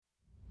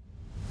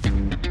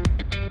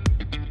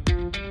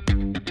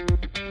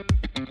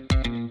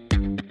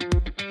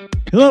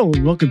Hello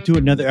and welcome to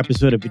another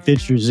episode of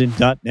Adventures in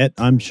 .NET.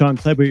 I'm Sean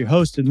Kleber, your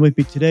host, and with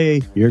me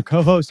today, your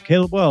co-host,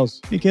 Caleb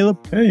Wells. Hey,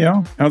 Caleb. Hey,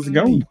 y'all. How's it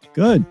going? Hey,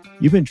 good.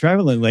 You've been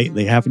traveling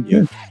lately, haven't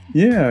you?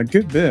 Yeah, a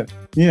good bit.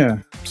 Yeah.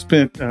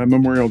 Spent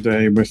Memorial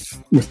Day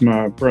with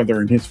my brother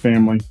and his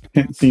family.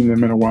 Hadn't seen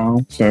them in a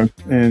while.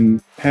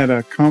 And had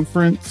a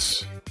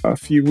conference a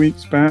few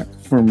weeks back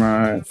for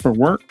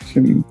work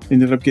and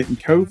ended up getting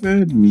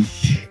COVID and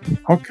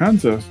all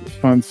kinds of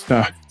fun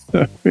stuff.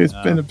 So it's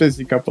been a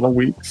busy couple of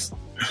weeks.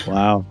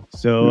 Wow.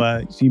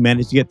 So you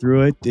managed to get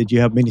through it. Did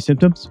you have many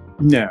symptoms?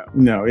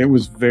 No, it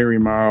was very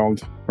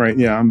mild. Right.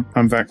 Yeah,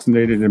 I'm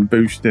vaccinated and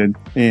boosted.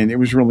 And it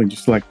was really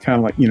just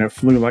kind of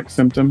flu-like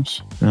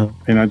symptoms. Oh.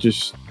 And I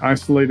just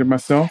isolated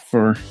myself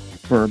for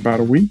about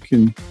a week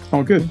and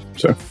all good.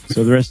 So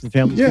the rest of the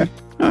family? Yeah.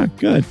 Oh,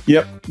 good.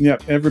 Yep.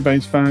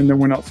 Everybody's fine. No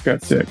one else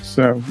got sick.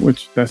 So,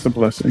 that's a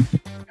blessing.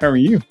 How are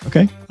you?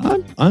 Okay.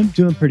 I'm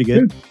doing pretty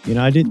good.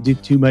 I didn't do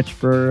too much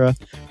for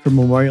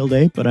Memorial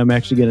Day, but I'm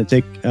actually going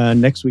to take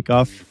next week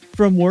off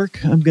from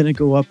work. I'm going to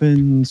go up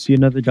and see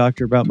another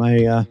doctor about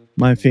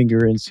my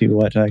finger and see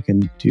what I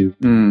can do.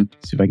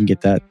 See if I can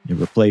get that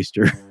replaced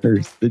or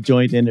the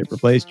joint in it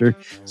replaced or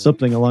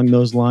something along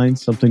those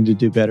lines, something to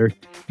do better.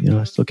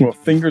 I still can't.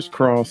 Well, fingers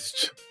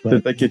crossed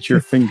that they get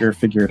your finger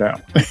figured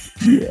out.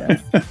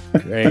 Yeah.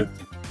 Great.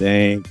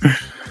 Thanks.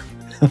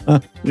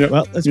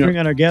 Well, let's bring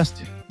on our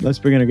guest.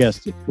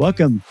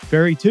 Welcome,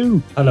 Ferry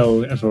 2.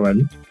 Hello,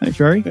 everyone. Hi,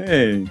 Ferry.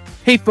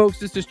 Hey, folks,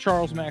 this is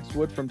Charles Max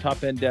Wood from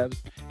Top End Devs,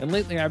 and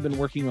lately I've been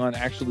working on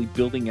actually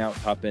building out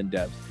Top End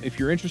Devs. If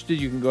you're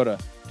interested, you can go to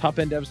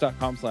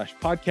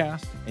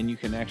topenddevs.com/podcast, and you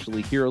can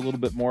actually hear a little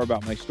bit more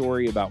about my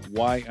story, about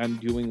why I'm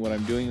doing what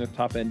I'm doing with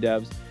Top End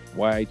Devs,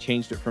 why I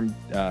changed it from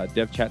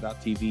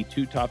devchat.tv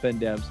to Top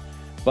End Devs.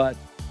 But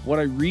what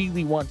I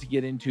really want to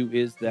get into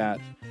is that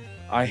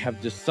I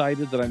have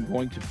decided that I'm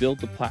going to build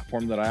the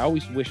platform that I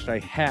always wished I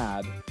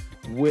had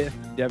with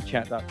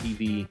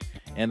devchat.tv,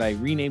 and I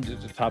renamed it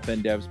to Top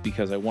End Devs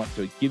because I want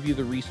to give you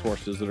the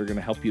resources that are going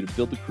to help you to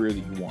build the career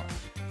that you want,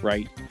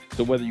 right?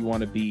 So whether you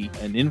want to be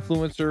an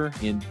influencer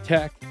in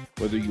tech,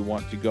 whether you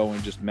want to go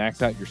and just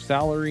max out your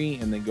salary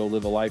and then go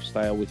live a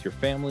lifestyle with your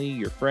family,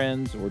 your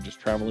friends, or just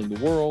traveling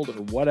the world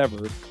or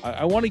whatever,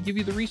 I want to give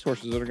you the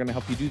resources that are going to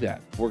help you do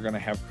that. We're going to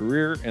have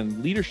career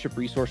and leadership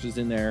resources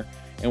in there,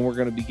 and we're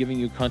going to be giving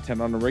you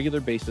content on a regular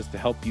basis to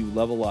help you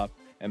level up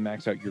and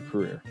max out your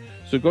career.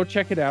 So go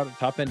check it out at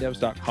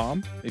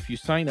topenddevs.com. If you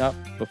sign up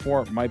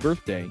before my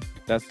birthday,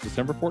 that's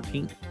December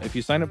 14th. If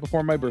you sign up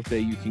before my birthday,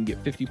 you can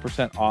get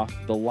 50% off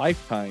the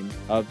lifetime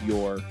of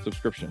your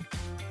subscription.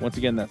 Once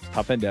again, that's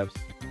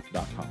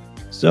topenddevs.com.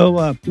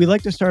 So we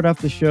like to start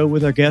off the show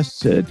with our guests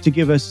to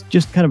give us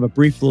just kind of a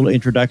brief little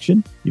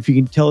introduction. If you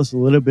can tell us a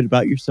little bit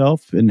about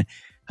yourself and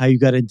how you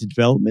got into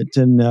development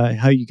and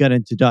how you got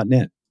into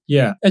 .NET.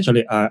 Yeah,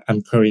 actually,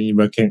 I'm currently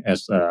working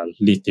as a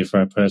lead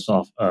developer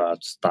of a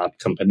startup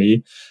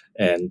company.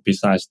 And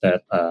besides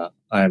that,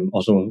 I'm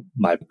also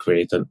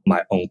created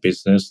my own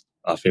business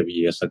a few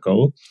years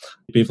ago.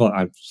 Before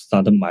I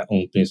started my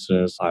own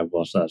business, I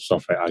was a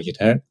software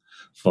architect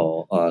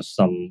for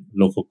some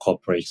local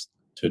corporates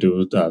to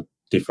do the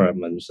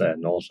developments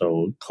and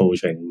also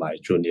coaching my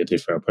junior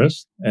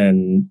developers.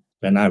 And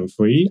when I'm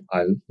free,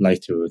 I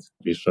like to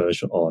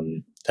research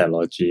on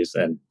technologies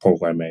and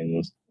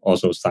programming,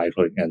 also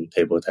cycling and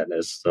table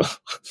tennis. So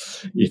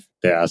if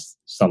there's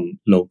some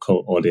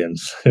local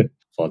audience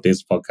for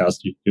this podcast,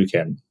 you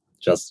can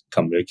just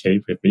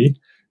communicate with me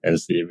and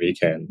see if we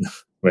can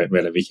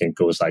whether we can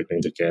go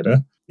cycling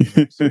together.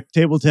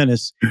 Table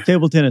tennis,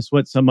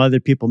 what some other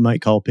people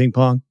might call ping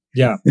pong.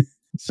 Yeah.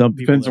 Some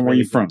people depends on where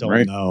you're from,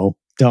 right?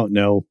 Don't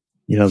know,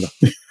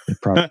 the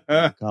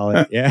proper call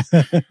it. Yeah.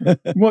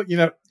 Well,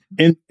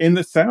 in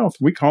the South,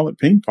 we call it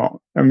ping pong.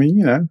 I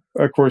mean,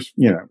 of course,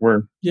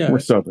 we're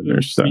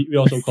Southerners. So. We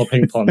also call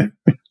ping pong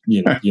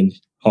in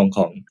Hong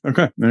Kong.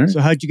 Okay. All right.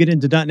 So how'd you get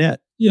into .NET?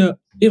 Yeah,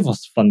 it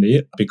was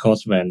funny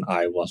because when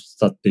I was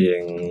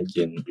studying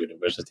in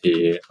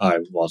university, I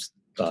was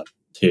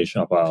teach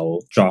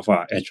about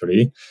Java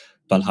actually.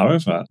 But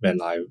however,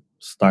 when I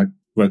start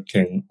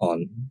working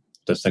on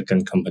the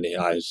second company,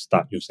 I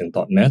start using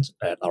 .NET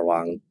at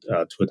around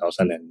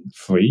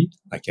 2003,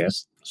 I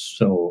guess.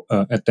 So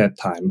at that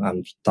time,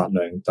 I'm start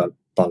learning the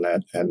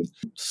 .NET and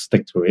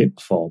stick to it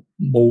for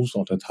most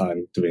of the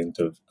time doing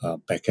the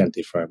backend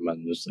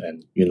developments.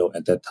 And,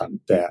 at that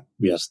time that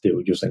we are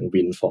still using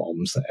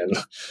WinForms and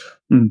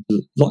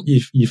not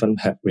even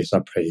have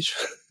Visa page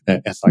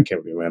as I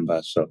can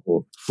remember.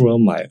 So throughout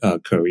my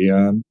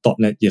career,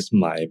 .NET is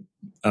my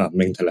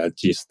main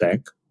technology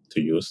stack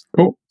to use.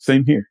 Oh,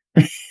 same here.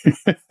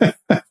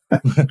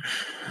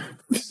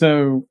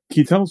 So can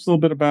you tell us a little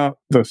bit about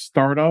the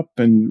startup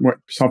and what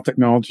soft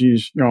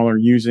technologies y'all are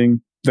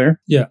using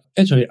there? Yeah,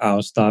 actually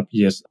our startup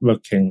is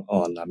working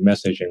on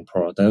messaging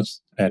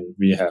products, and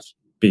we have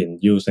been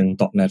using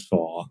 .NET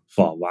for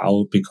a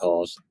while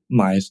because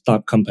my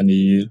startup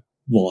company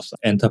was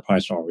an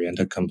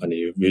enterprise-oriented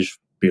company which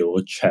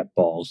built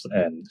chatbots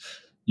and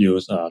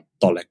use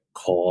 .NET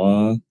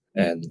Core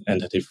and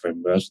entity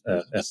frameworks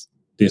as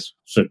this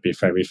should be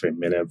very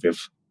familiar with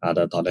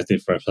other .NET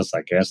developers,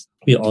 I guess.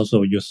 We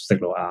also use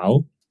Signal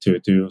Out to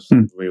do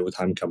some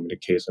real-time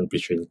communication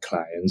between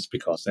clients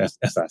because, as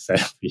I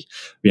said,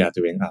 we are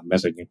doing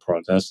messaging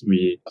products.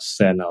 We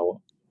send out,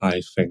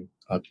 I think,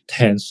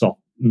 tens of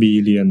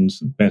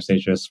millions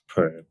messages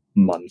per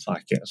month,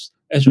 I guess.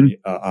 Actually,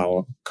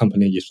 our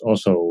company is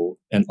also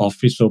an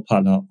official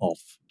partner of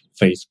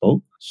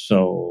Facebook,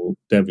 so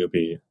there will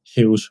be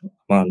huge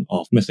amount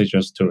of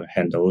messages to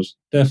handle.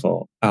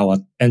 Therefore, our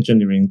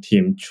engineering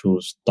team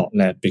chose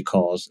 .NET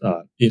because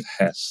it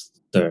has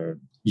the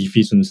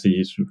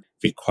efficiencies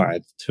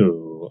required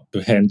to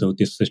handle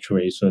this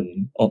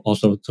situation,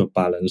 also to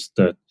balance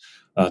the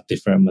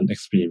development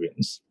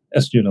experience.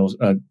 As you know,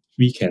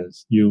 we can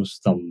use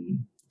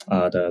some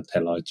other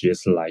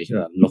technologies like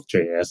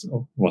Node.js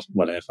or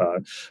whatever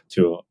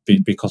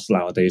because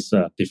nowadays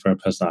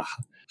developers are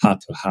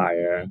hard to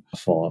hire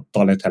for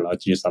 .NET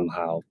technology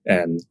somehow,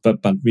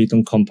 but we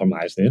don't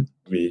compromise it.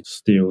 We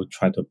still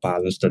try to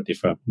balance the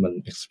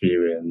development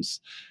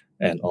experience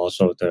and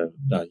also the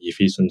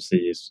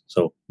efficiencies.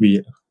 So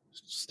we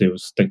still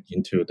stick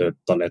into the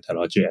 .NET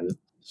technology and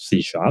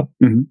C#.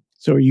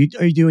 So are you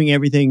doing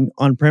everything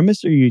on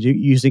premise, or are you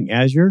using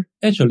Azure?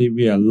 Actually,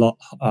 we are not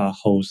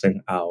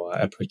hosting our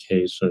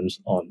applications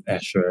on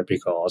Azure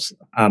because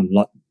I'm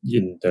not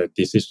in the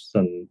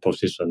decision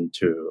position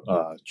to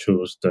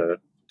choose the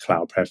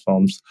cloud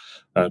platforms.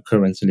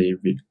 Currently,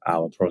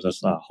 our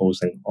products are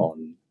hosting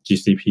on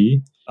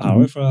GCP.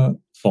 However,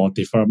 for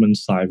development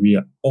side,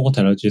 all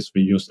technologies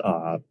we use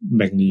are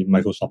mainly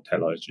Microsoft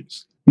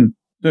technologies.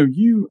 So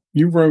you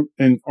wrote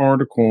an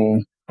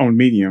article on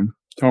Medium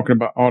talking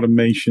about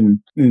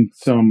automation and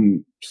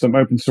some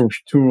open source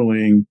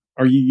tooling.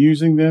 Are you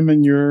using them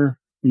in your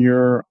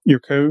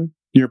code,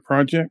 your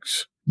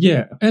projects?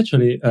 Yeah,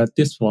 actually,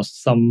 this was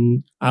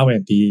some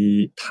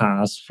R&D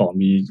task for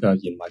me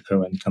in my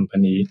current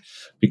company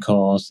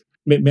because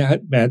may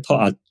I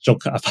talk a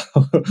joke about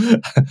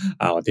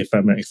our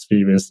development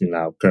experience in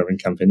our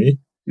current company?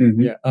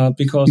 Yeah,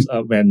 because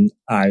when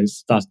I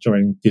start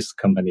joining this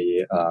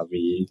company,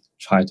 we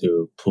try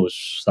to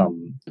push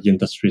some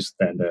industry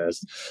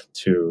standards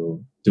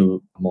to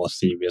do more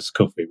serious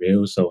code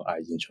review. So I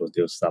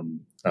introduced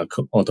some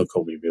auto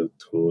code review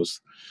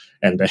tools,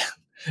 and then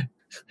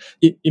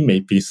it may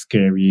be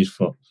scary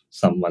for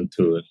someone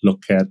to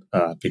look at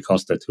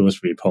because the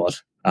tools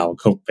report our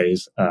code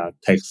base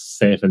takes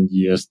 7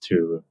 years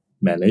to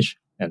manage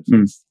and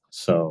fix.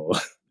 So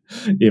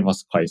it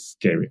was quite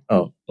scary.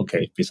 Oh,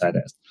 okay. Besides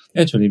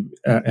that, actually,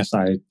 as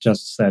I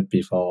just said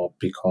before,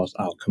 because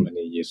our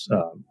company is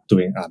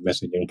doing a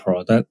messaging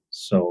product,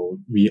 so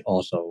we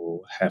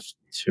also have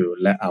to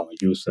let our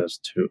users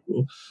to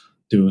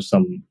do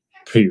some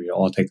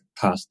periodic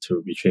tasks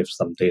to retrieve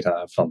some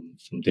data from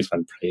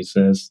different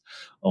places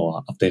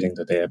or updating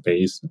the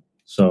database.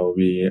 So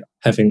we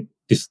having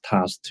this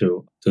task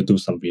to do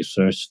some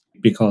research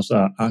because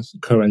as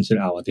currently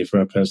our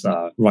developers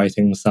are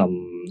writing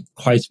some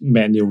quite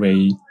manual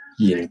way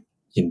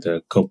in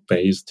the code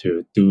base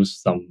to do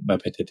some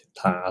repetitive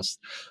tasks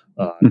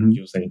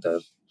using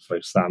for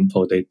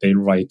example, they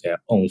write their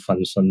own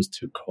functions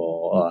to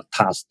call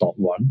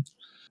task.1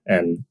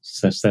 and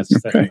set a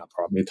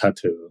parameter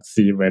to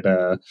see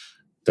whether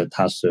the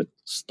task should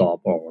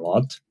stop or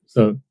not.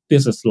 So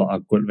this is not a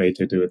good way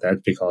to do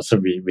that because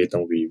we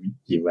don't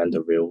reinvent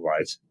the wheel,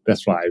 right?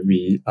 That's why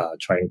we are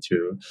trying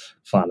to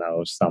find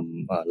out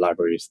some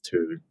libraries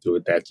to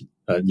do that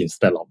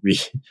instead of we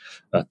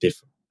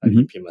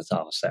implement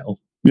ourselves.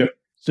 Yeah.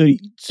 So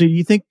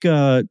you think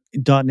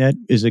 .NET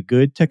is a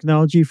good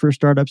technology for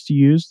startups to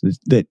use?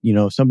 That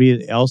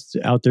somebody else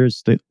out there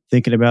is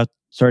thinking about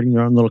starting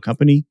their own little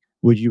company?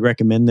 Would you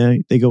recommend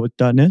they go with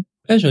 .NET?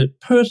 Actually,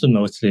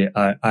 personally,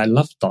 I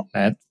love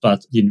 .NET,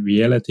 but in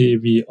reality,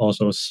 we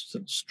also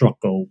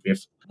struggle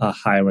with a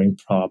hiring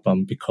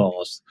problem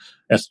because,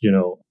 as you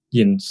know,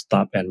 in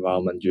startup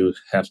environment, you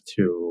have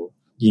to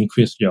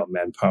increase your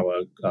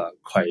manpower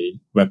quite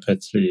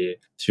rapidly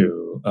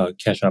to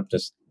catch up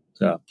this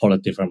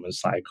product development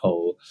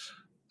cycle.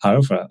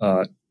 However,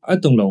 I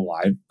don't know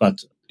why, but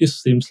it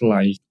seems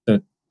like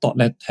the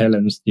 .NET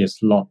talents is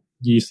not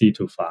easy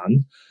to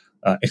find.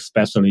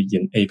 Especially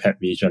in APAC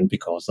region,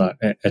 because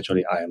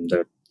actually I am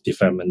the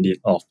development lead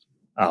of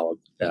our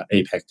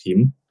APAC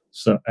team.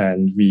 So,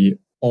 and we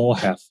all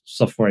have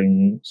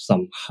suffering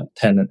some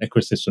talent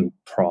acquisition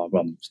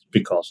problems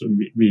because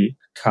we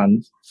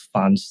can't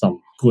find some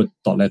good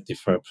 .NET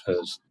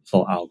developers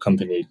for our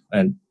company.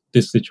 And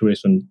this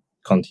situation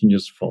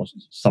continues for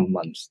some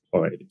months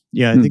already.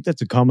 Yeah, I think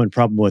that's a common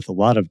problem with a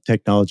lot of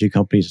technology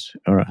companies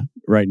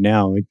right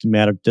now.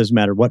 It doesn't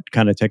matter what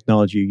kind of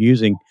technology you're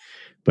using,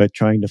 but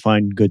trying to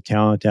find good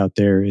talent out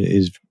there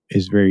is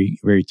very,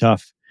 very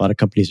tough. A lot of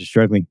companies are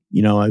struggling.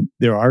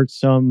 There are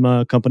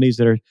some companies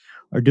that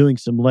are doing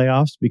some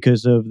layoffs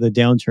because of the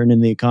downturn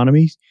in the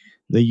economy,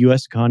 the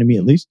U.S. economy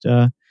at least.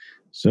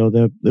 So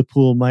the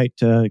pool might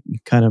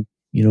kind of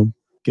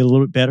get a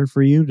little bit better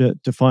for you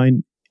to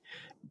find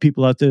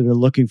people out there that are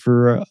looking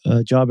for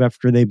a job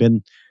after they've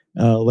been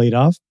laid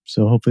off.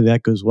 So hopefully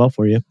that goes well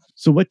for you.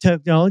 So what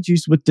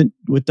technologies with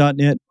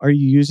 .NET are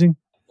you using?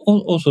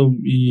 Also,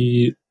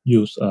 we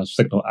use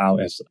Signal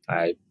Out as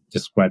I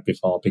described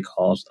before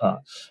because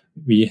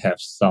we have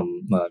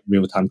some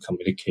real-time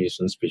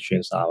communications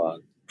between our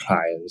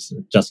clients,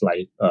 just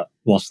like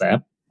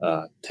WhatsApp,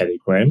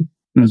 Telegram.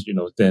 As you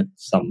know, there's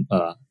some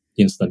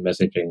instant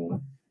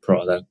messaging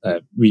product.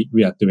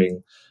 We are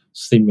doing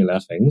similar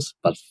things,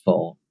 but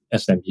for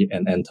SME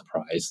and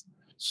enterprise.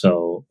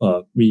 So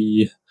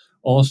we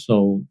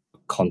also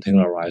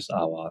containerize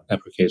our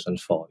application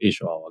for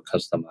each of our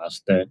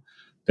customers.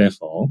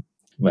 Therefore,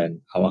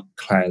 when our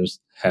clients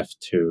have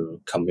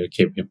to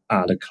communicate with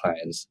other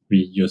clients,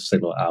 we use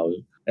Signal Out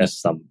as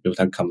some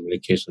real-time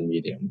communication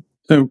medium.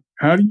 So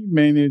how do you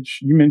manage,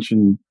 you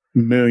mentioned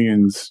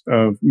millions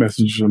of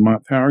messages a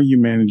month. How are you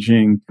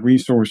managing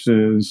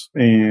resources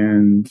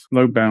and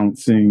load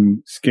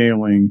balancing,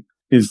 scaling?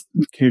 Is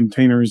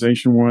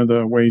containerization one of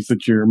the ways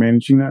that you're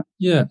managing that?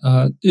 Yeah,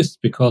 this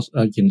because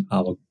in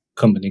our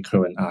company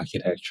current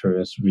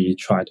architectures, we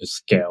try to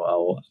scale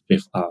out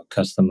with our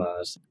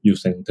customers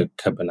using the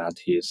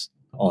Kubernetes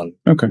on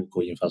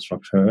Google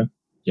infrastructure.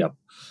 Yep.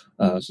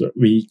 So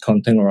we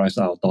containerize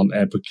our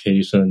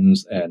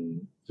applications,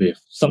 and with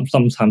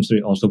sometimes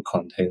we also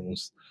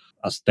contains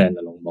a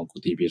standalone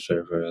MongoDB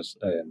servers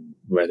and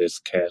Redis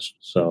cache.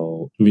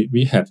 So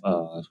we have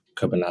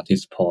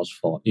Kubernetes pods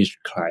for each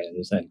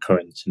client, and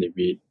currently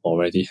we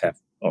already have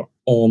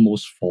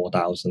almost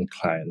 4,000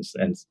 clients,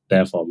 and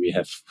therefore we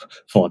have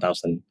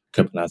 4,000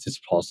 Kubernetes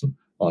pods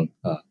on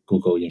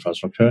Google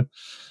infrastructure.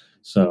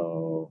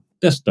 So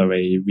that's the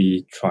way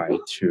we try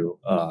to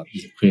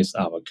increase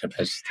our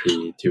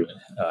capacity to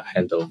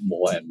handle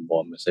more and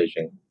more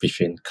messaging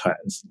between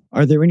clients.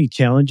 Are there any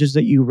challenges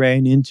that you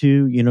ran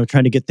into,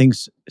 trying to get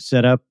things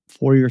set up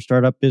for your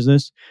startup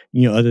business,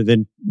 other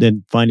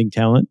than finding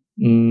talent?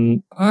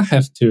 I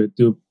have to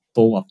do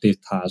both of these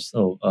tasks.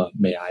 So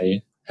may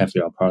I have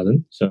your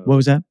pardon? So what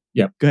was that?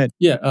 Yeah, go ahead.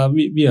 Yeah,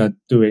 we are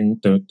doing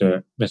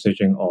the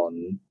messaging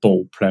on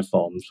both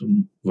platforms,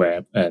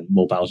 web and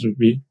mobile. So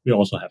we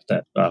also have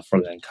that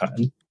front-end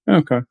client.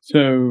 Okay.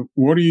 So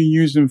what are you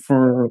using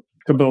to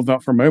build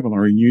out for mobile?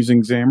 Are you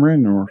using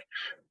Xamarin, or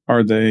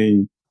are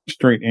they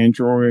straight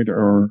Android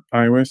or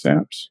iOS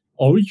apps?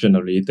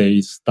 Originally,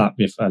 they start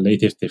with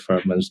native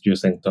developments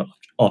using the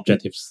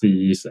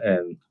Objective-C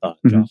and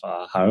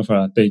Java.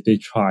 However, they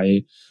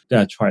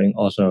are trying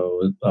also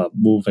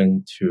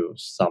moving to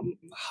some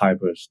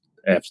hybrid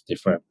apps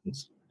development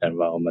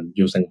environment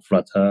using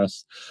Flutter.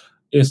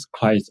 It's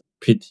quite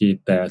pity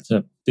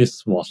that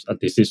this was a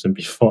decision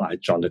before I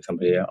joined the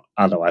company.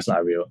 Otherwise,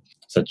 I will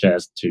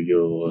suggest to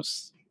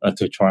use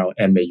to try out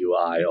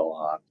MAUI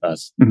or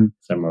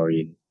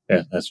Xamarin,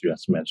 as you have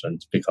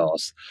mentioned,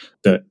 because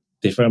the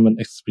development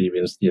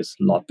experience is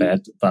not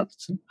bad, but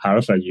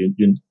however, you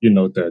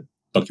know the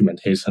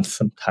documentation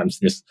sometimes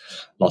is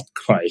not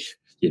quite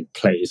in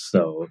place.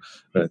 So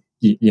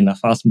in a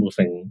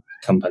fast-moving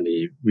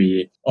company,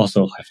 we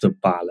also have to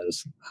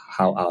balance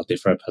how our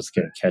developers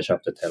can catch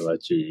up the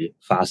technology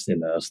fast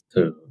enough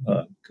to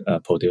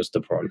produce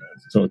the product.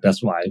 So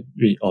that's why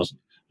we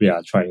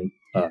are trying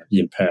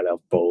in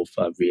parallel both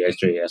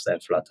React.js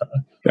and Flutter.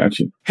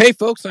 Gotcha. Hey,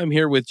 folks, I'm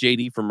here with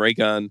JD from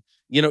Raygun.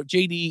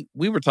 JD,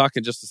 we were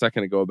talking just a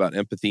second ago about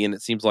empathy, and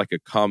it seems like a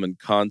common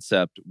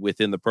concept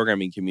within the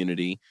programming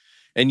community.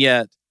 And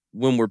yet,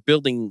 when we're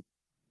building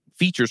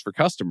features for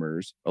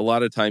customers, a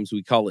lot of times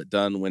we call it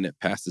done when it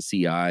passes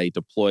CI,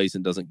 deploys,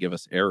 and doesn't give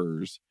us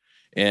errors.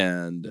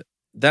 And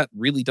that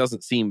really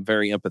doesn't seem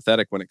very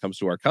empathetic when it comes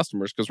to our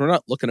customers because we're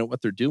not looking at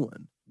what they're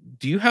doing.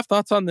 Do you have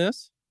thoughts on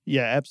this?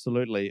 Yeah,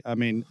 absolutely. I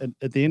mean,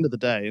 at the end of the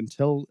day,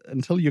 until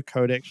your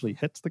code actually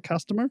hits the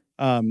customer,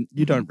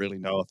 you don't really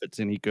know if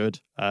it's any good.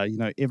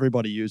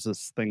 Everybody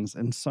uses things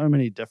in so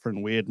many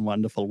different weird and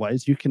wonderful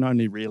ways. You can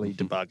only really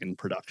debug in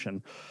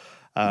production.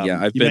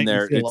 I've been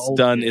there. It's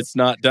done. It's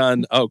not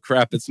done. Oh,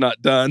 crap. It's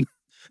not done.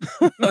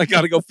 I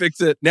got to go fix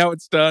it. Now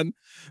it's done.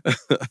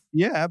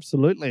 Yeah,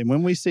 absolutely. And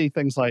when we see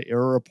things like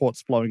error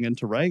reports flowing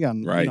into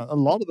Raygun, right. A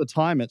lot of the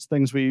time it's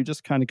things where you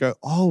just kind of go,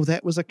 oh,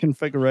 that was a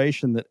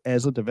configuration that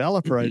as a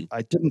developer,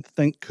 I didn't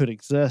think could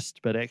exist,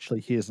 but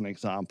actually here's an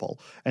example.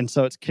 And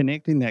so it's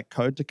connecting that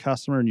code to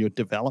customer and your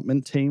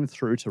development team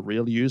through to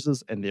real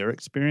users and their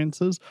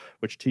experiences,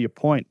 which to your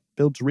point,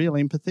 builds real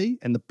empathy,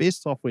 and the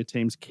best software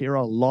teams care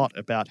a lot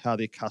about how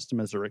their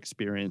customers are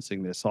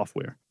experiencing their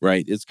software.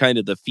 Right. It's kind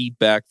of the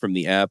feedback from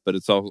the app, but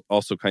it's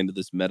also kind of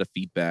this meta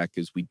feedback.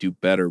 As we do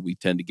better, we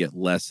tend to get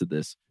less of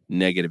this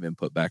negative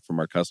input back from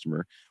our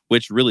customer,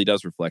 which really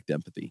does reflect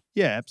empathy.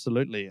 Yeah,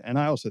 absolutely. And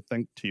I also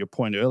think to your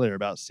point earlier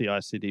about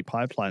CI/CD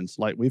pipelines,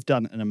 like we've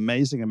done an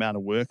amazing amount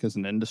of work as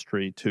an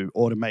industry to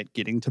automate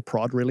getting to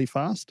prod really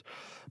fast.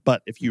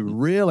 But if you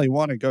really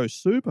want to go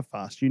super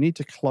fast, you need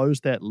to close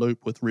that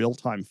loop with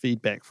real-time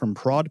feedback from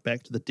prod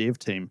back to the dev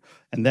team.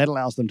 And that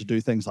allows them to do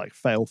things like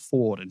fail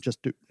forward and just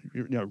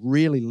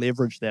really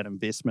leverage that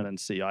investment in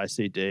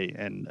CI/CD,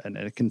 and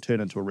it can turn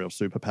into a real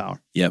superpower.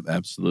 Yep,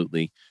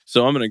 absolutely.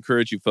 So I'm going to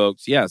encourage you folks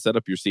folks, yeah, set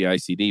up your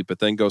CI/CD, but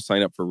then go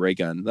sign up for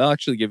Raygun. They'll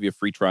actually give you a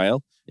free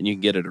trial, and you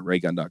can get it at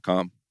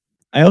raygun.com.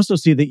 I also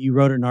see that you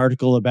wrote an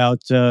article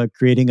about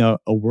creating a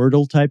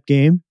Wordle type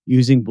game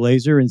using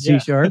Blazor and C#.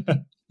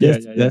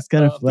 That's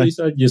kind of fun.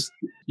 Blazor is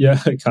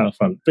kind of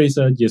fun.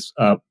 Blazor is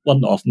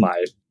one of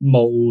my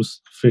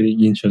most really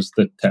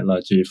interested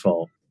technology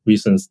for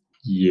recent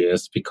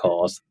years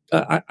because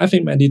I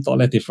think many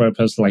 .NET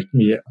developers like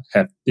me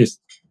have this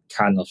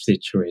kind of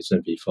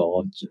situation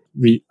before.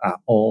 We are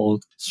all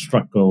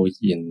struggle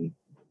in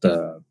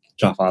the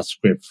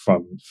JavaScript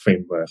from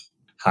framework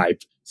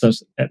hype. So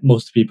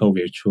most people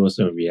will choose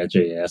a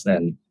React.js,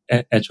 and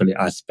actually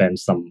I spent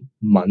some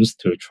months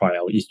to try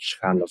out each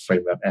kind of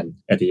framework, and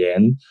at the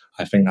end,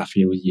 I think a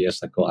few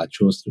years ago, I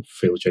chose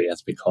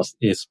Vue.js because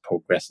it's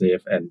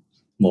progressive and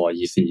more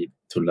easy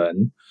to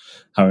learn.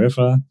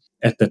 However,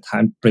 at the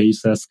time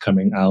Blazor's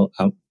coming out,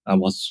 I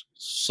was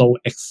so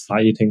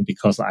exciting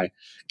because I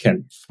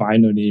can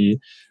finally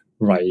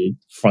write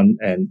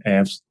front-end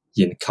apps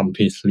in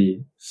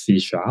completely C#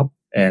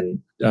 and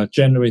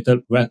generated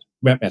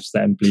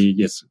WebAssembly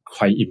is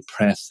quite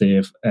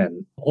impressive,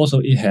 and also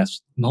it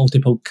has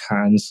multiple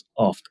kinds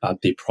of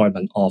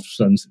deployment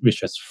options,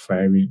 which is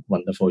very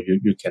wonderful.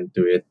 You can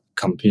do it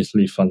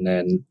completely front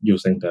end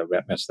using the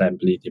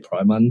WebAssembly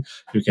deployment.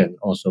 You can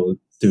also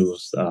do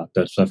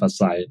the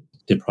server-side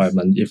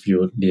deployment if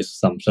you need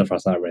some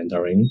server-side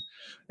rendering,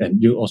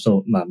 and you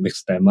also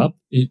mix them up.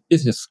 It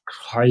is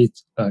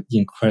quite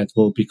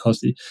incredible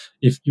because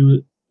if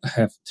you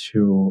have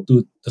to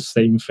do the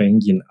same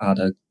thing in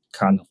other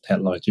kind of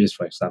technologies,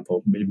 for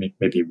example,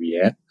 maybe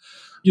React,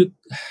 you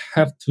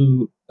have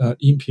to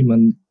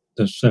implement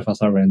the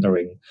server-side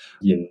rendering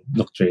in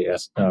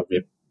Node.js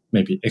with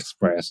maybe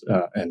Express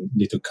and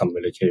need to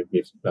communicate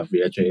with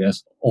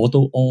React.js.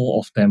 Although all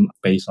of them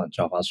based on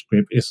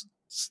JavaScript, is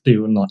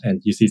still not an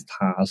easy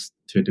task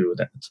to do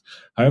that.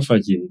 However,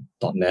 in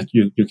 .NET,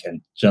 you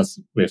can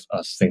just with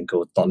a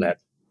single .NET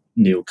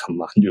new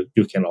command,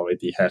 you can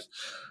already have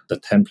the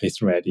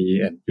templates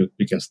ready and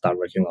you can start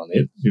working on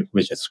it,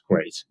 which is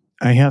great.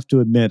 I have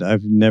to admit,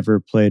 I've never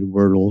played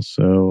Wordle,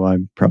 so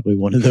I'm probably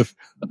one of the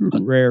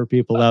rare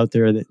people out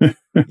there that,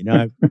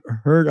 I've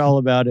heard all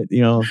about it,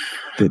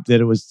 that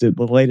it was the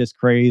latest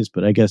craze,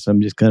 but I guess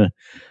I'm just kind of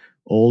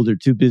old or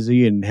too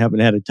busy and haven't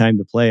had a time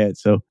to play it.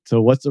 So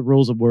what's the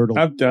rules of Wordle?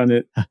 I've done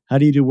it. How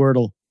do you do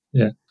Wordle?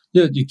 Yeah,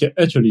 you can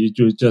actually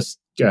just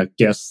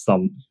guess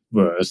some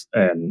words,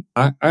 and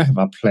I have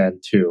a plan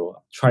to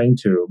trying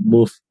to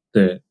move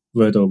the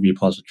Wordle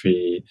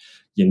repository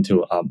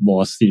into a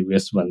more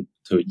serious one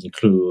to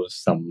include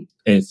some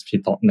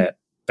ASP.NET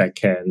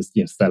backends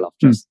instead of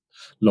just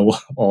load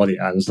all the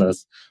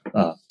answers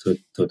to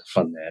the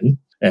front end.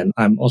 And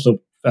I'm also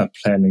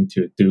planning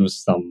to do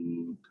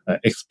some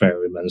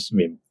experiments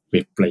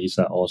with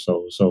Blazor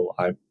also. So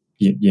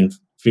in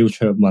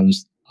future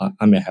months,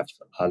 I may have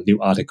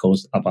new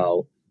articles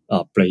about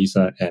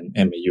Blazor and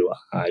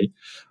MAUI,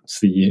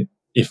 see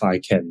if I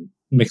can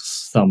mix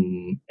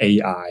some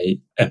AI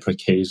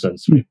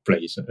applications with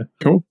Blazor.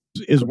 Cool.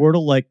 Is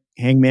Wordle like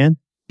Hangman?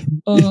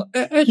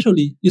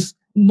 Actually, it's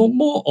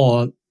more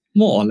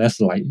or less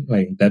like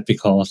that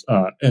because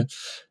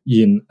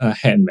in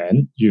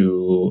Hangman,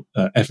 you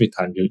every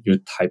time you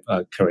type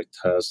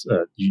characters,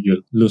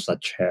 you lose a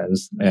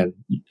chance, and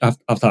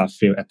after a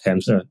few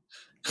attempts,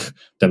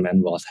 the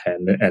man was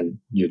handed and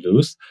you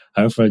lose.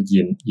 However,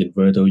 in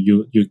Wordle,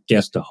 you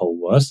guess the whole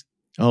words.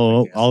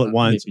 Oh, all at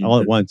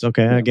once.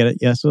 Okay, yeah. I get it.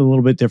 Yeah, so a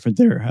little bit different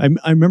there.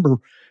 I remember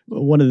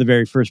one of the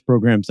very first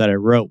programs that I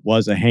wrote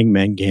was a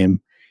Hangman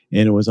game,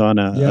 and it was on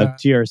a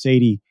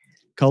TRS-80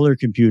 color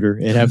computer.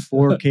 It had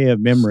 4K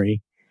of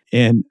memory,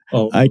 and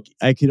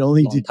I could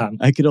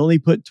only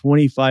put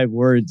 25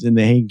 words in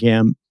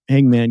the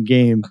Hangman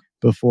game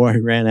before I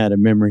ran out of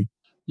memory.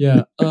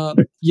 Yeah,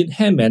 in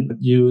Hangman,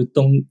 you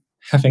don't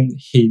having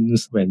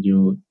hints when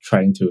you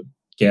trying to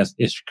guess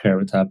each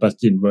character, but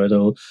in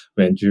Wordle,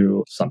 when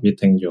you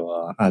submitting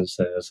your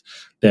answers,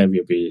 there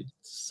will be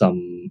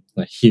some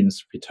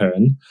hints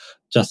returned,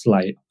 just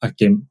like a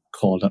game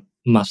called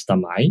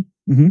Mastermind.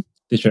 Mm-hmm.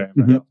 Did you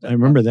remember? I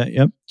remember that.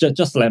 Yep.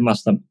 Just like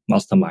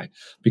Mastermind,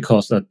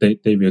 because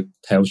they will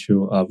tell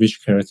you which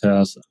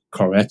characters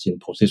correct in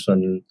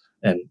position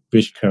and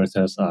which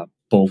characters are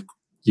both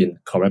in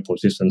correct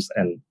positions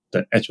and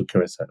the actual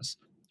characters.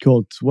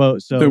 Cool. Well,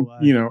 so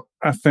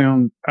I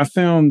found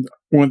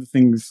one of the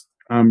things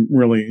I'm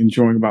really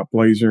enjoying about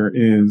Blazor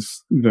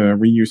is the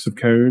reuse of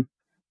code.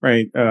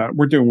 Right,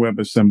 we're doing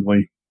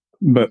WebAssembly,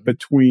 but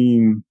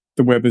between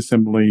the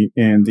WebAssembly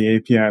and the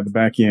API at the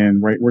back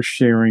end, right, we're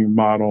sharing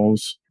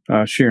models,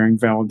 sharing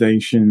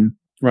validation.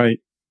 Right,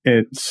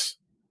 it's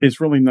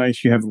really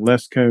nice. You have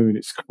less code,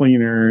 it's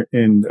cleaner,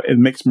 and it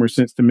makes more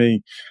sense to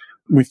me.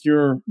 With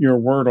your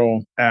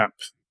Wordle app,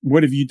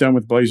 what have you done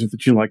with Blazor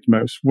that you liked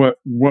most?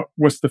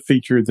 What's the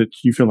feature that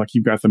you feel like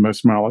you got the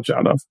most mileage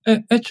out of?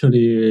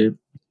 Actually,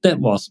 that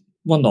was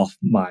one of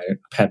my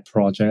pet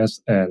projects,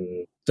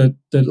 and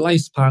the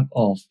nice part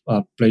of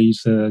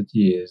Blazor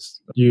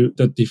is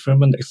the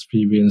development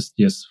experience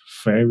is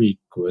very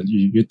good.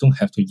 You don't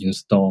have to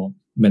install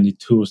many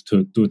tools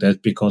to do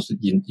that, because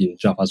in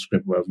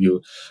JavaScript where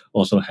you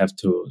also have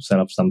to set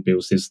up some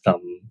build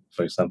system,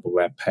 for example,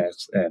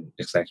 Webpacks and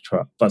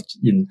etc. But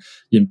in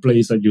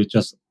Blazor, you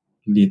just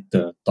need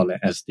the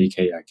 .NET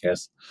SDK, I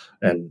guess,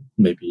 and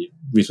maybe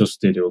Visual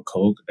Studio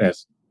Code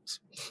as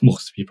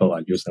most people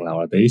are using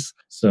nowadays.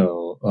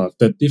 So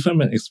the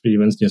development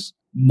experience is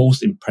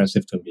most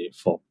impressive to me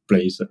for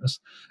Blazors.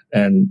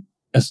 And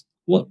as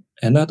what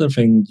another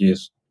thing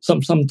is,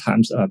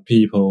 sometimes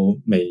people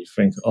may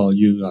think, oh,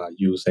 you are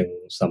using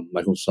some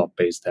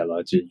Microsoft-based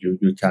technology.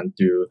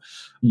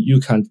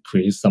 You can't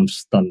create some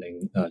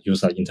stunning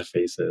user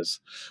interfaces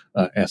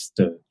as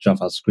the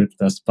JavaScript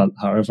does. But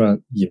however,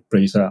 in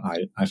Blazor,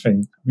 I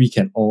think we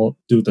can all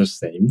do the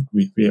same.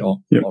 We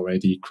all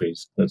already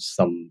created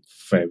some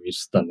very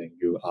stunning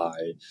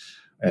UI.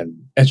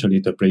 And actually,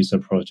 the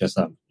Blazor project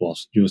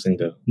was using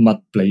the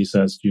Mud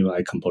Blazor's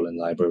UI component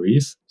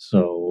libraries.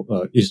 So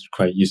it's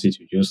quite easy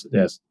to use.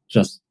 It's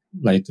just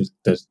like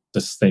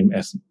the same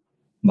as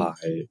my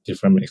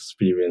different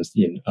experience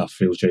in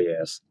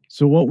Vue.js.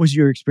 So what was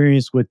your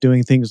experience with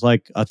doing things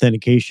like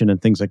authentication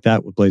and things like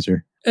that with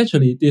Blazor?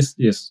 Actually, this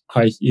is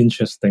quite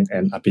interesting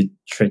and a bit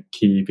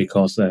tricky,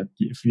 because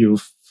if you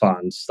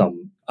find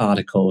some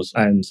articles,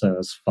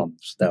 answers from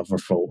Stack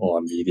Overflow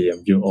or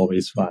Medium, you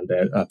always find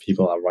that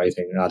people are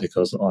writing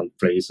articles on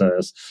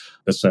Blazor's,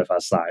 the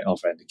server-side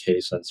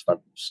authentications,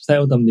 but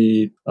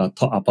seldomly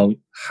talk about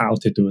how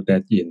to do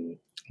that in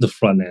the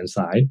front-end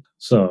side.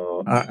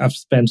 So I've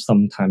spent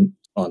some time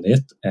on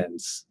it and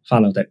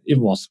found out that it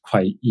was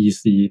quite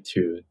easy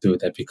to do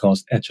that,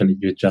 because actually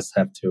you just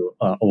have to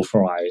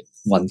override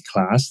one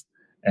class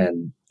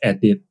and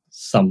edit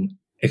some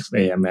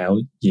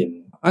XAML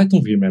in, I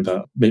don't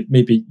remember,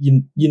 maybe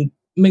in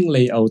main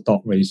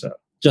layout.razor,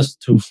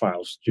 just two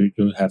files you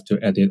have to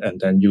edit,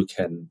 and then you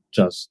can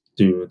just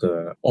do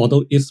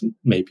although it's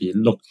maybe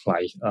look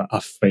like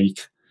a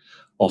fake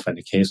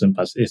authentication,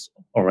 but it's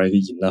already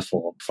enough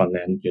for front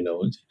end.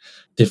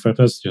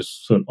 Developers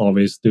should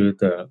always do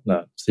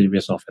the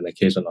serious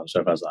authentication on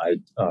server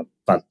side,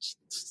 but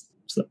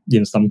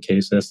in some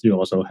cases you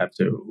also have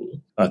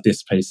to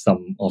display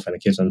some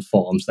authentication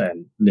forms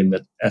and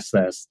limit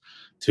access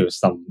to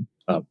some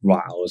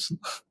routes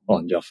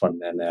on your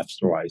front end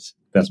apps. Right,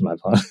 that's my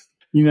part.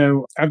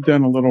 I've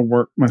done a little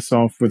work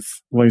myself with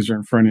Blazor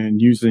and front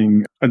end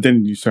using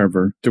Identity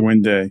Server,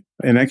 Duende,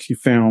 and actually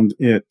found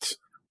it,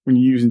 when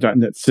you're using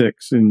 .NET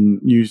 6 and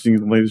using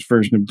the latest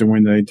version of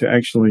Duende, to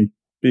actually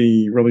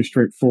be really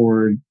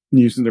straightforward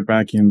using their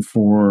backend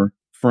for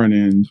front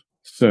end.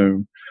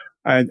 So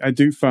I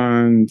do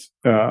find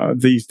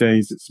these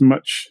days it's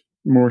much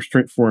more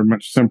straightforward,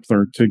 much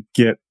simpler to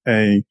get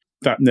a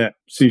 .NET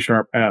C#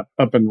 app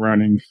up and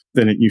running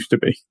than it used to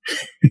be.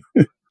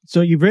 So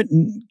you've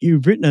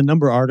written a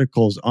number of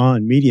articles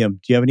on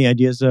Medium. Do you have any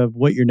ideas of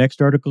what your next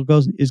article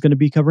is going to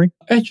be covering?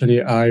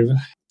 Actually, I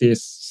did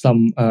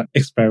some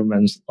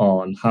experiments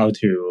on how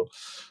to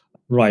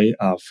write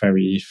a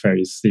very,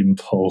 very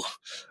simple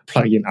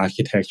plugin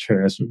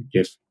architectures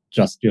with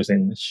just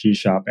using C#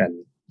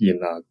 and in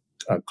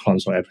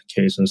console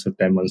applications to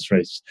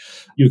demonstrate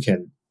you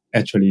can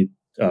actually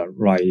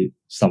write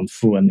some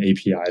fluent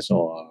APIs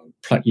or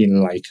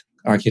plugin-like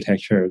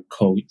architecture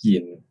code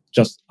in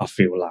just a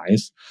few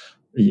lines,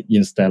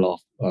 instead of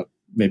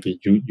maybe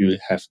you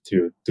have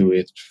to do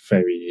it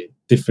very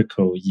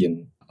difficult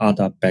in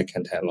other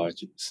backend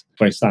technologies.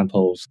 For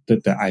example,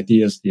 the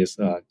idea is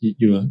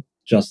you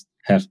just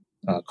have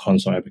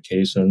console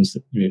applications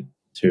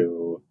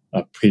to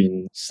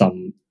print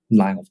some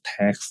line of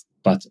text,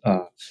 but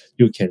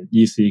you can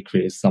easily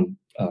create some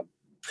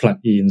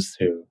plugins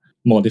to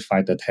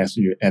modify the text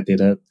you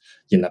edited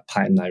in a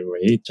pipeline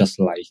way, just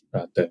like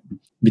the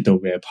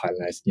middleware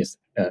pipelines in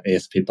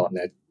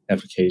ASP.NET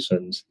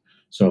applications.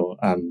 So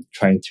I'm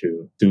trying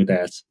to do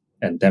that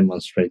and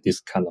demonstrate this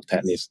kind of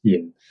techniques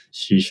in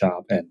C#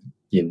 and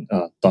in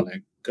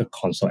 .NET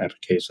console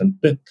application.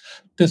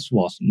 This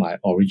was my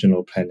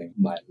original planning,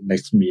 my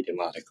next Medium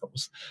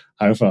articles.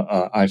 However,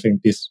 I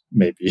think this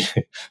may be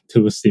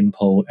too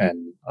simple,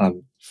 and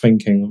I'm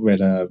thinking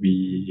whether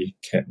we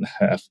can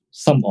have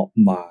some of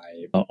my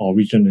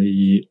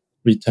originally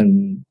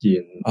written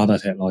in other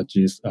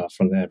technologies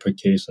from the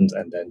applications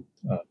and then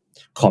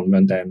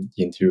convert them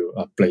into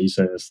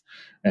Blazors,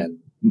 and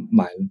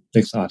my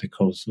next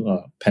articles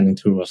planning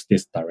towards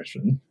this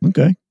direction.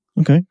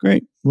 Okay,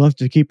 great. We'll have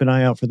to keep an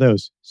eye out for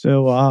those.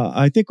 So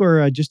I think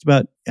we're just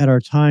about at our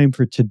time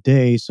for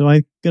today. So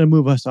I'm going to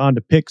move us on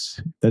to picks.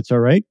 If that's all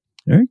right.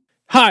 All right.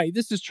 Hi,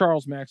 this is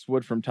Charles Max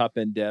Wood from Top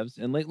End Devs.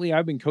 And lately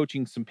I've been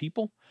coaching some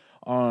people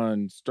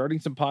on starting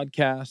some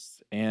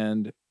podcasts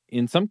and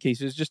in some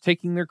cases just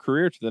taking their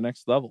career to the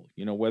next level.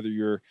 Whether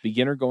you're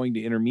beginner going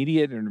to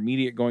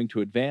intermediate going to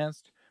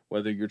advanced,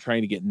 whether you're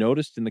trying to get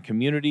noticed in the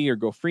community or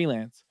go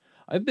freelance,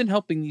 I've been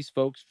helping these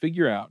folks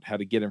figure out how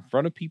to get in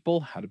front of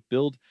people, how to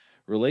build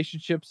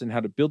relationships, and how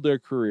to build their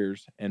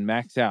careers and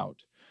max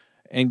out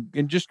and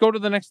just go to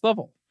the next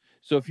level.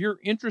 So if you're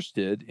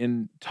interested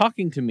in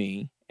talking to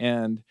me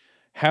and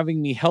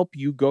having me help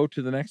you go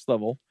to the next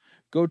level,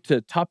 go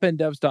to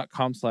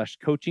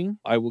topenddevs.com/coaching.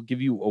 I will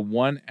give you a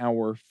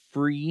 1-hour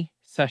free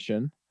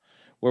session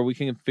where we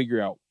can figure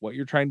out what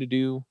you're trying to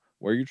do,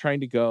 where you're trying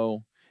to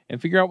go,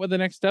 and figure out what the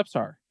next steps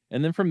are.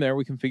 And then from there,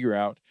 we can figure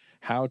out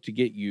how to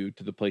get you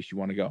to the place you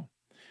want to go.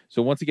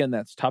 So once again,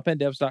 that's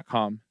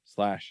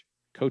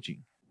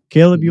topenddevs.com/coaching.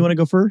 Caleb, you want to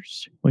go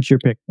first? What's your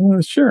pick?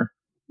 Sure.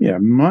 Yeah,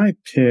 my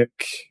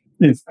pick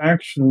is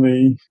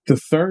actually the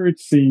third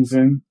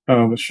season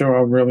of a show I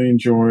really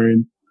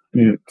enjoyed.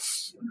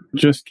 It's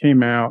just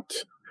came out.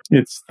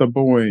 It's The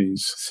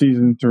Boys,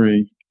 season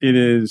 3. It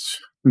is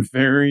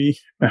very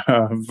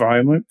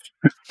violent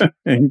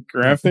and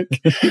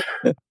graphic,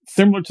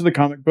 similar to the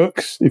comic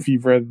books, if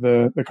you've read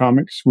the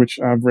comics, which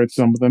I've read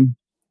some of them.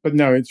 But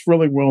no, it's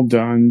really well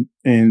done,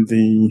 and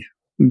the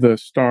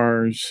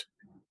stars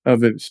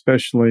of it,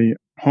 especially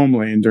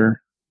Homelander,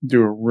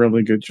 do a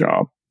really good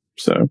job.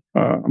 So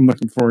I'm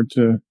looking forward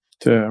to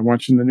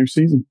watching the new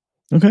season.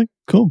 Okay,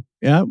 cool.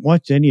 Yeah, I haven't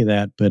watched any of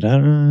that, but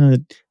I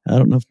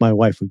don't know if my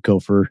wife would go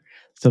for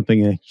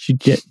something. She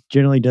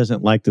generally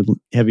doesn't like the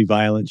heavy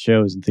violent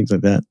shows and things like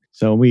that.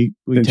 So we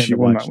tend to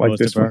watch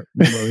most of our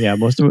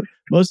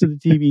most of the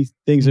TV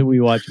things that we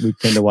watch. We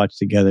tend to watch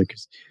together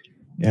because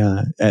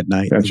at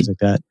night, Gotcha. Things like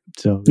that.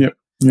 So Yep.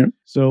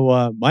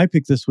 So my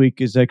pick this week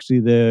is actually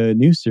the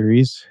new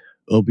series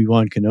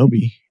Obi-Wan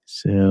Kenobi.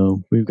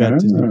 So we've got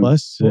Disney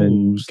Plus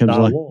and comes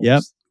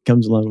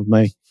along with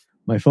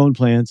my phone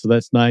plan, so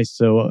that's nice.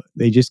 So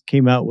they just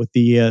came out with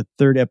the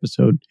third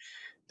episode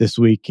this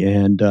week,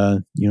 and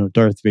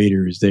Darth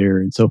Vader is there,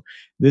 and so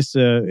this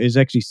is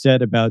actually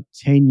set about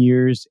 10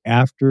 years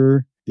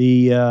after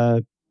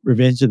the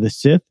Revenge of the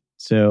Sith.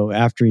 So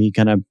after he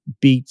kind of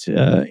beat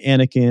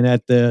Anakin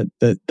at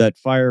that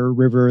fire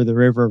river, the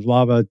river of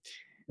lava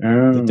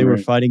that they were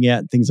fighting at,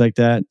 and things like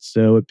that.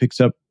 So it picks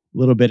up a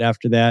little bit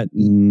after that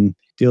and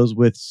deals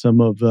with some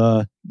of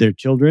their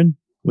children,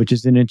 which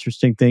is an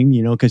interesting thing,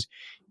 because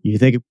you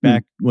think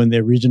back when the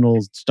original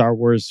Star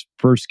Wars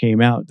first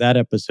came out, that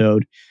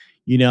episode,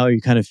 you're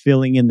kind of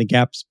filling in the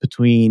gaps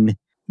between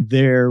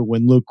there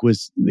when Luke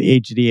was the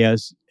age that he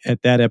is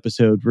at that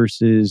episode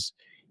versus,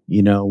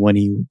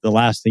 when the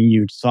last thing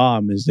you saw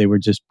him is they were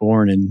just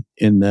born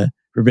in the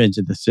Revenge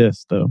of the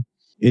Sith. So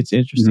it's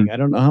interesting. I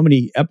don't know how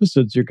many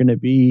episodes are going to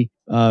be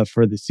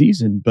for the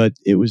season, but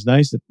it was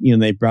nice that,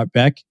 they brought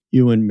back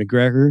Ewan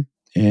McGregor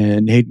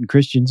and Hayden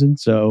Christensen.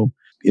 So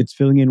it's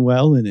filling in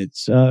well, and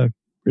it's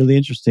really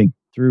interesting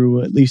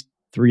through at least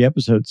 3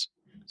 episodes.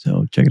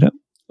 So check it out.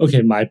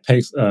 Okay, my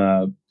picks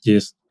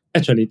is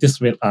actually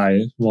this week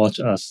I watched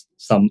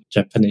some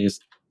Japanese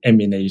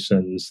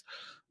animations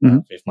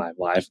with my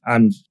wife.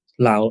 I'm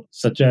now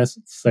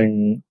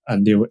suggesting a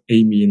new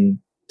anime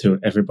to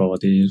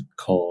everybody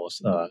called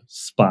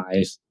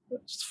Spy's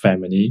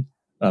Family,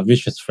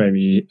 which is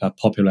very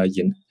popular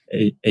in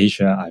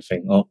Asia, I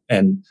think.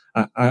 And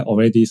I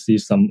already see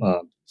some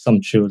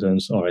children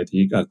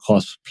already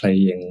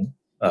cosplaying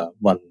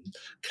one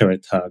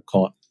character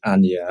called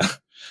Anya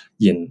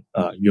in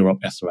Europe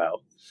as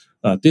well.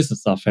 This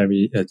is a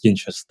very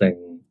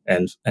interesting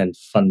and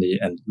funny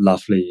and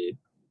lovely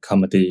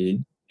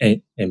comedy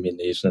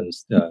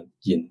animations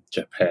in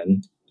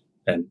Japan,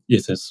 and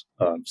it is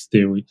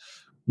still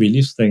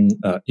releasing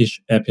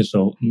each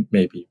episode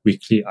maybe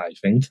weekly, I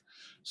think.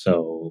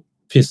 So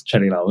please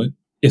check it out.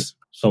 It's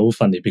so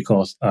funny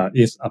because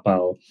it's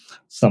about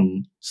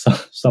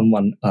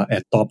someone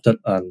adopted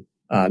a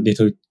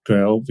little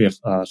girl with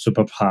a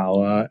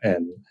superpower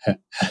and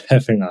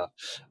having a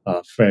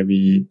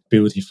very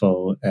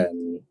beautiful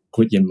and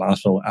good in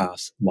martial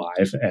arts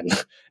wife, and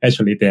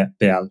actually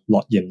they are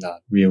not in a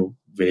real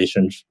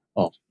relationship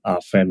of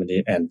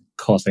family and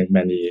causing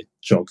many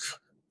jokes.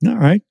 All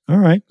right,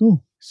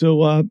 cool.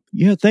 So,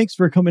 thanks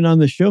for coming on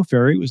the show,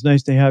 Ferry. It was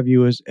nice to have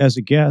you as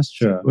a guest.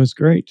 Sure. It was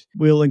great.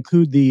 We'll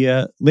include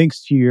the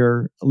links to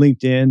your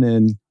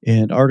LinkedIn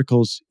and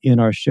articles in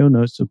our show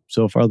notes.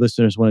 So if our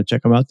listeners want to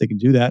check them out, they can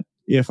do that.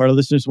 If our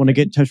listeners want to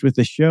get in touch with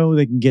the show,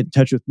 they can get in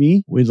touch with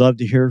me. We'd love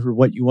to hear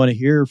what you want to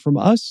hear from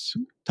us.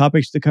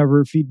 Topics to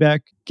cover,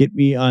 feedback. Get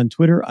me on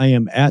Twitter. I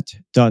am at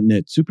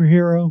 .NET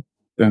Superhero.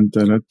 Dun,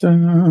 dun, dun,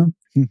 dun.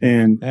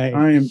 And Hey,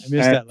 I am I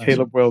at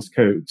Caleb Wells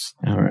Codes.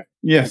 All right.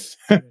 Yes.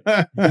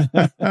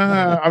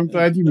 I'm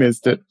glad you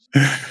missed it.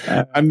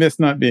 I miss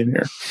not being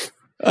here.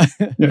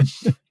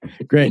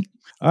 Great.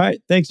 All right.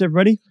 Thanks,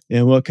 everybody.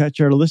 And we'll catch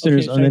our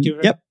listeners on the...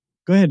 Yep.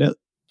 Go ahead.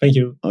 Thank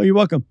you. Oh, you're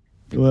welcome.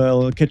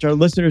 We'll catch our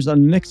listeners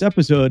on the next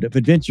episode of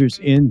Adventures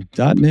in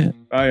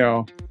 .NET. Bye,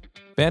 y'all.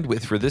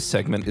 Bandwidth for this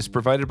segment is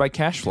provided by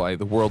CacheFly,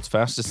 the world's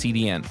fastest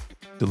CDN.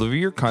 Deliver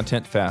your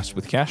content fast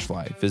with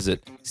CacheFly.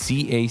 Visit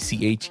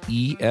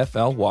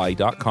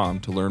CACHEFLY.com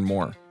to learn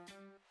more.